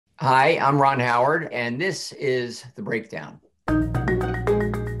Hi, I'm Ron Howard, and this is The Breakdown.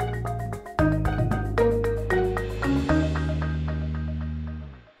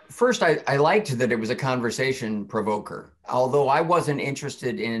 First, I liked that it was a conversation provoker, although I wasn't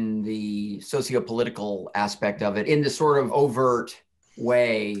interested in the sociopolitical aspect of it in the sort of overt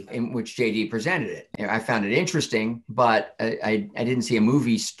way in which JD presented it. I found it interesting, but I didn't see a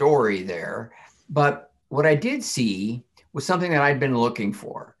movie story there. But what I did see was something that I'd been looking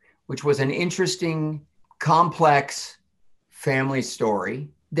for, which was an interesting, complex family story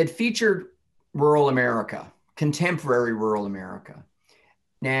that featured rural America, contemporary rural America.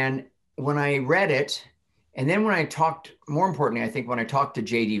 And when I read it, and then when I talked, more importantly, I think when I talked to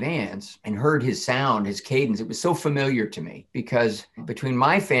JD Vance and heard his sound, his cadence, it was so familiar to me because between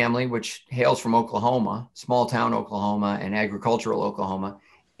my family, which hails from Oklahoma, small town Oklahoma and agricultural Oklahoma,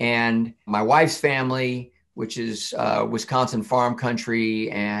 and my wife's family, which is Wisconsin farm country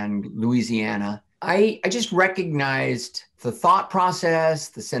and Louisiana, I just recognized the thought process,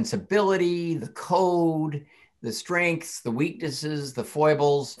 the sensibility, the code, the strengths, the weaknesses, the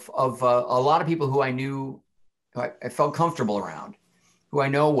foibles of a lot of people who I knew, I felt comfortable around, who I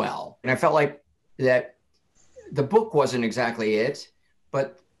know well. And I felt like that the book wasn't exactly it,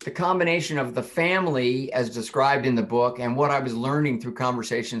 but the combination of the family as described in the book and what I was learning through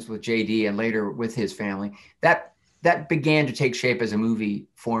conversations with JD and later with his family, that began to take shape as a movie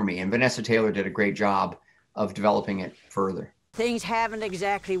for me. And Vanessa Taylor did a great job of developing it further. Things haven't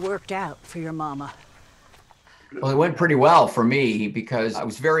exactly worked out for your mama. Well, it went pretty well for me because I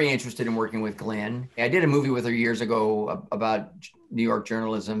was very interested in working with Glenn. I did a movie with her years ago about New York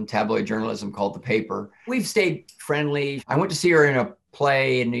journalism, tabloid journalism called The Paper. We've stayed friendly. I went to see her in a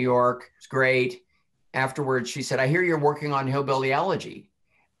play in New York. It's great. Afterwards, she said, I hear you're working on Hillbilly Elegy.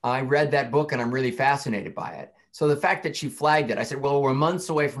 I read that book and I'm really fascinated by it. So the fact that she flagged it, I said, well, we're months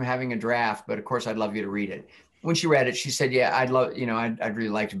away from having a draft, but of course, I'd love you to read it. When she read it, she said, yeah, I'd really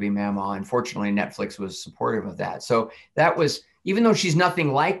like to be Mama. Unfortunately, Netflix was supportive of that. So that was, even though she's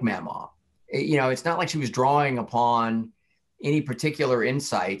nothing like Mama, it's not like she was drawing upon any particular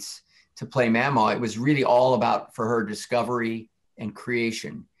insights to play Mama. It was really all about, for her, discovery and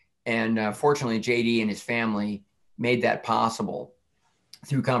creation. And fortunately, JD and his family made that possible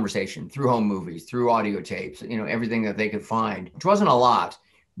through conversation, through home movies, through audio tapes, everything that they could find, which wasn't a lot,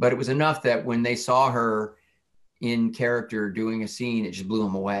 but it was enough that when they saw her in character doing a scene, it just blew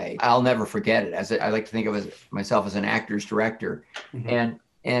them away. I'll never forget it. I like to think of myself as an actor's director. Mm-hmm.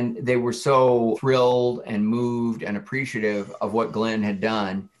 And they were so thrilled and moved and appreciative of what Glenn had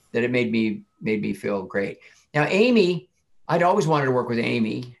done that it made me feel great. Now, Amy, I'd always wanted to work with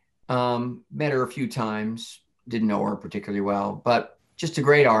Amy. Met her a few times, didn't know her particularly well, but just a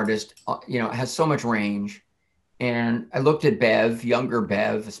great artist, has so much range. And I looked at Bev, younger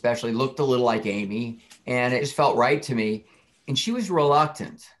Bev, especially, looked a little like Amy, and it just felt right to me. And she was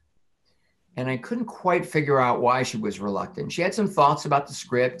reluctant. And I couldn't quite figure out why she was reluctant. She had some thoughts about the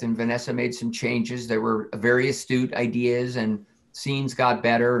script, and Vanessa made some changes. There were very astute ideas, and scenes got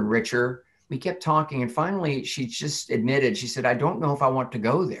better and richer. We kept talking, and finally, she just admitted, she said, I don't know if I want to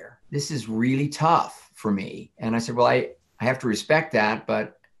go there. This is really tough for me. And I said, well, I have to respect that,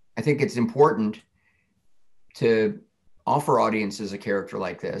 but I think it's important to offer audiences a character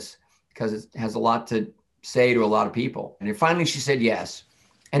like this because it has a lot to say to a lot of people. And finally she said yes.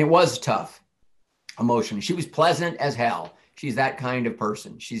 And it was tough emotionally. She was pleasant as hell. She's that kind of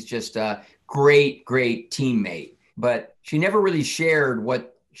person. She's just a great, great teammate. But she never really shared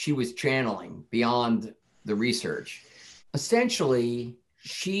what she was channeling beyond the research. Essentially,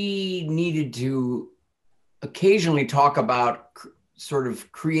 she needed to occasionally talk about sort of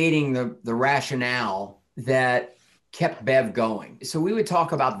creating the rationale that kept Bev going. So we would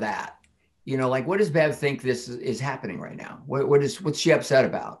talk about that, like, what does Bev think this is happening right now? What's she upset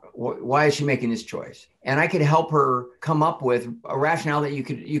about? Why is she making this choice? And I could help her come up with a rationale that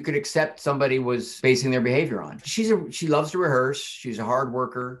you could accept somebody was basing their behavior on. She loves to rehearse. She's a hard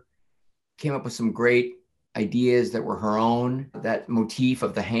worker, came up with some great ideas that were her own, that motif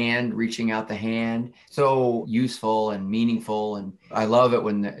of the hand, reaching out the hand, so useful and meaningful. And I love it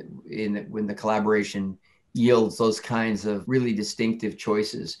when the collaboration yields those kinds of really distinctive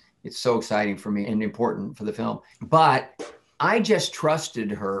choices. It's so exciting for me and important for the film. But I just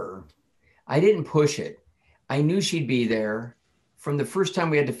trusted her. I didn't push it. I knew she'd be there. From the first time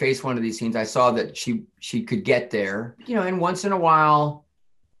we had to face one of these scenes, I saw that she could get there. And once in a while,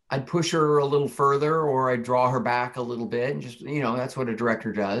 I'd push her a little further or I'd draw her back a little bit. And just, that's what a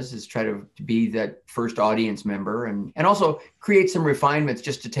director does, is try to be that first audience member and also create some refinements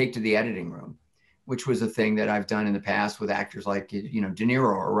just to take to the editing room. which was a thing that I've done in the past with actors like, De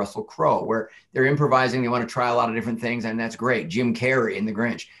Niro or Russell Crowe, where they're improvising, they want to try a lot of different things, and that's great. Jim Carrey in The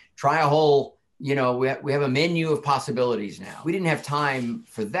Grinch. Try a whole, we have a menu of possibilities now. We didn't have time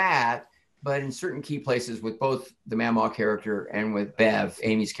for that, but in certain key places with both the Mamaw character and with Bev,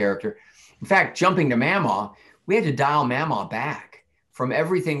 Amy's character. In fact, jumping to Mamaw, we had to dial Mamaw back from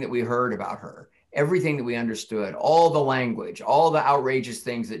everything that we heard about her, everything that we understood, all the language, all the outrageous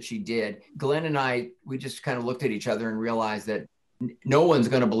things that she did. Glenn and I, we just kind of looked at each other and realized that no one's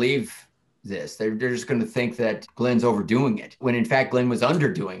going to believe this. They're just going to think that Glenn's overdoing it, when in fact Glenn was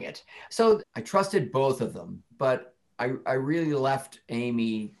underdoing it. So I trusted both of them, but I really left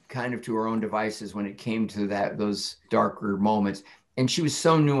Amy kind of to her own devices when it came to those darker moments. And she was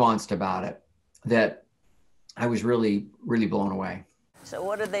so nuanced about it that I was really, really blown away. So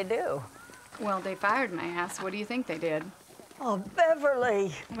what did they do? Well, they fired my ass. What do you think they did? Oh,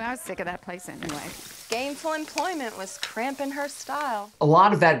 Beverly. Well, I was sick of that place anyway. Gainful employment was cramping her style. A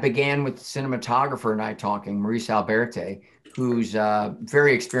lot of that began with the cinematographer and I talking, Maurice Alberte, who's a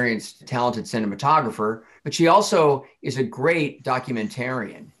very experienced, talented cinematographer, but she also is a great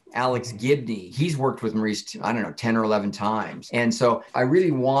documentarian. Alex Gibney, he's worked with Maurice, 10 or 11 times. And so I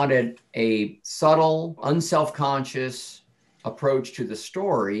really wanted a subtle, unself-conscious approach to the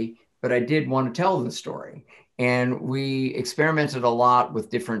story, but I did want to tell the story. And we experimented a lot with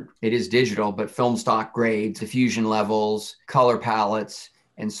different, it is digital, but film stock grades, diffusion levels, color palettes,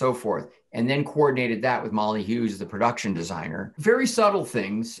 and so forth. And then coordinated that with Molly Hughes, the production designer. Very subtle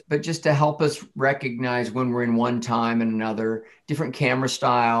things, but just to help us recognize when we're in one time and another, different camera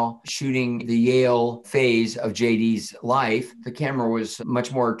style, shooting the Yale phase of JD's life. The camera was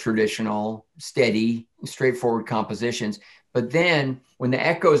much more traditional, steady, straightforward compositions. But then when the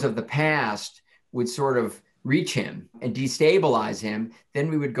echoes of the past would sort of reach him and destabilize him, then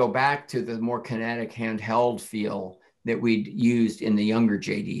we would go back to the more kinetic handheld feel that we'd used in the younger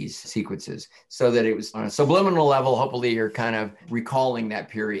JD's sequences, so that it was on a subliminal level. Hopefully you're kind of recalling that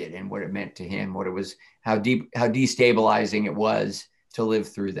period and what it meant to him, what it was, how destabilizing it was to live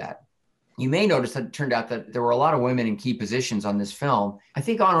through that. You may notice that it turned out that there were a lot of women in key positions on this film. I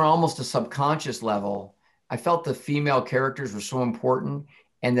think on almost a subconscious level, I felt the female characters were so important,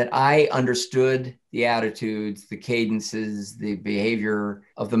 and that I understood the attitudes, the cadences, the behavior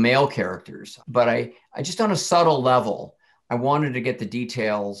of the male characters. But I just on a subtle level, I wanted to get the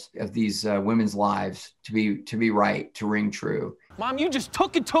details of these women's lives to be right, to ring true. Mom, you just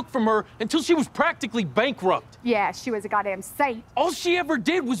took from her until she was practically bankrupt. Yeah, she was a goddamn saint. All she ever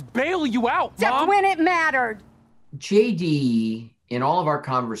did was bail you out, Except Mom. when it mattered. JD, in all of our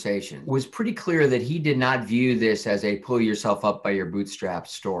conversation, was pretty clear that he did not view this as a pull yourself up by your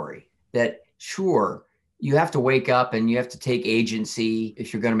bootstraps story. That sure, you have to wake up and you have to take agency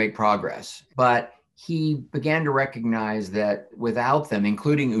if you're going to make progress. But he began to recognize that without them,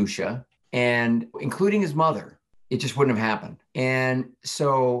 including Usha and including his mother, it just wouldn't have happened. And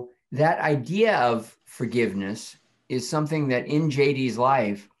so that idea of forgiveness is something that in JD's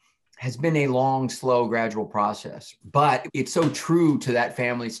life has been a long, slow, gradual process. But it's so true to that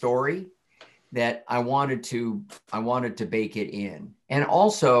family story that I wanted to bake it in. And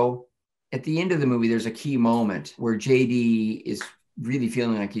also, at the end of the movie, there's a key moment where JD is really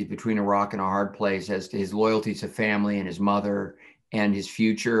feeling like he's between a rock and a hard place as to his loyalty to family and his mother and his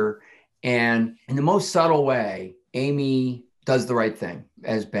future. And in the most subtle way, Amy does the right thing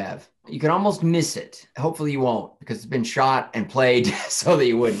as Bev. You can almost miss it. Hopefully you won't, because it's been shot and played so that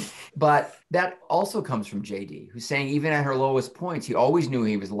you wouldn't. But that also comes from JD, who's saying even at her lowest points, he always knew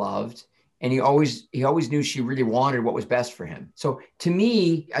he was loved. And he always knew she really wanted what was best for him. So to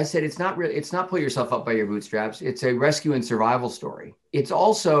me, I said, it's not pull yourself up by your bootstraps. It's a rescue and survival story. It's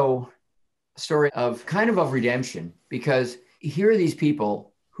also a story of kind of redemption, because here are these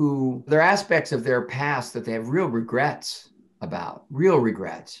people who there are aspects of their past that they have real regrets about,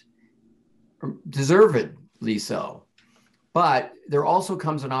 deservedly so. But there also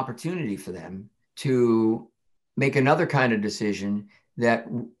comes an opportunity for them to make another kind of decision that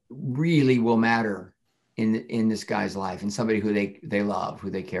really will matter in this guy's life, and somebody who they love, who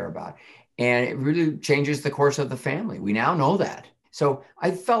they care about. And it really changes the course of the family. We now know that. So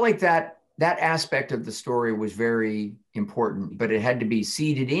I felt like that aspect of the story was very important, but it had to be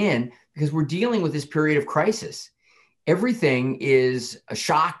seeded in because we're dealing with this period of crisis. Everything is a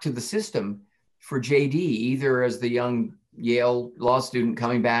shock to the system for JD, either as the young Yale law student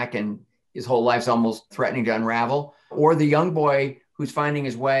coming back and his whole life's almost threatening to unravel, or the young boy who's finding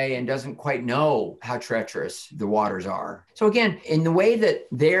his way and doesn't quite know how treacherous the waters are. So again, in the way that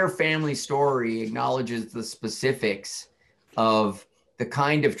their family story acknowledges the specifics of the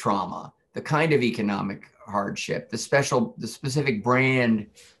kind of trauma the kind of economic hardship, the specific brand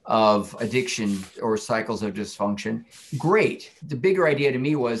of addiction or cycles of dysfunction. Great. The bigger idea to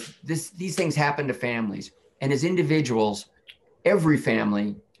me was these things happen to families. And as individuals, every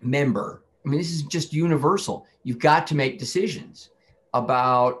family member, I mean, this is just universal. You've got to make decisions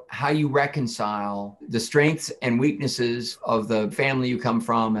about how you reconcile the strengths and weaknesses of the family you come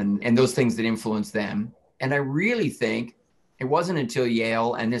from and those things that influence them. And I really think it wasn't until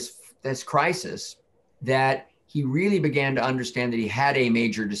Yale and this crisis that he really began to understand that he had a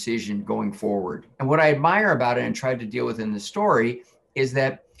major decision going forward. And what I admire about it and tried to deal with in the story is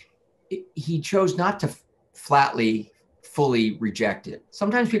that he chose not to flatly, fully reject it.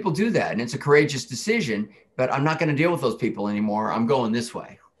 Sometimes people do that, and it's a courageous decision, but I'm not going to deal with those people anymore. I'm going this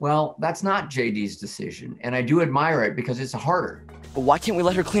way. Well, that's not JD's decision, and I do admire it because it's harder. But why can't we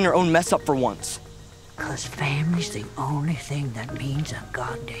let her clean her own mess up for once? 'Cause family's the only thing that means a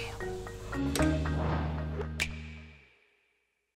goddamn.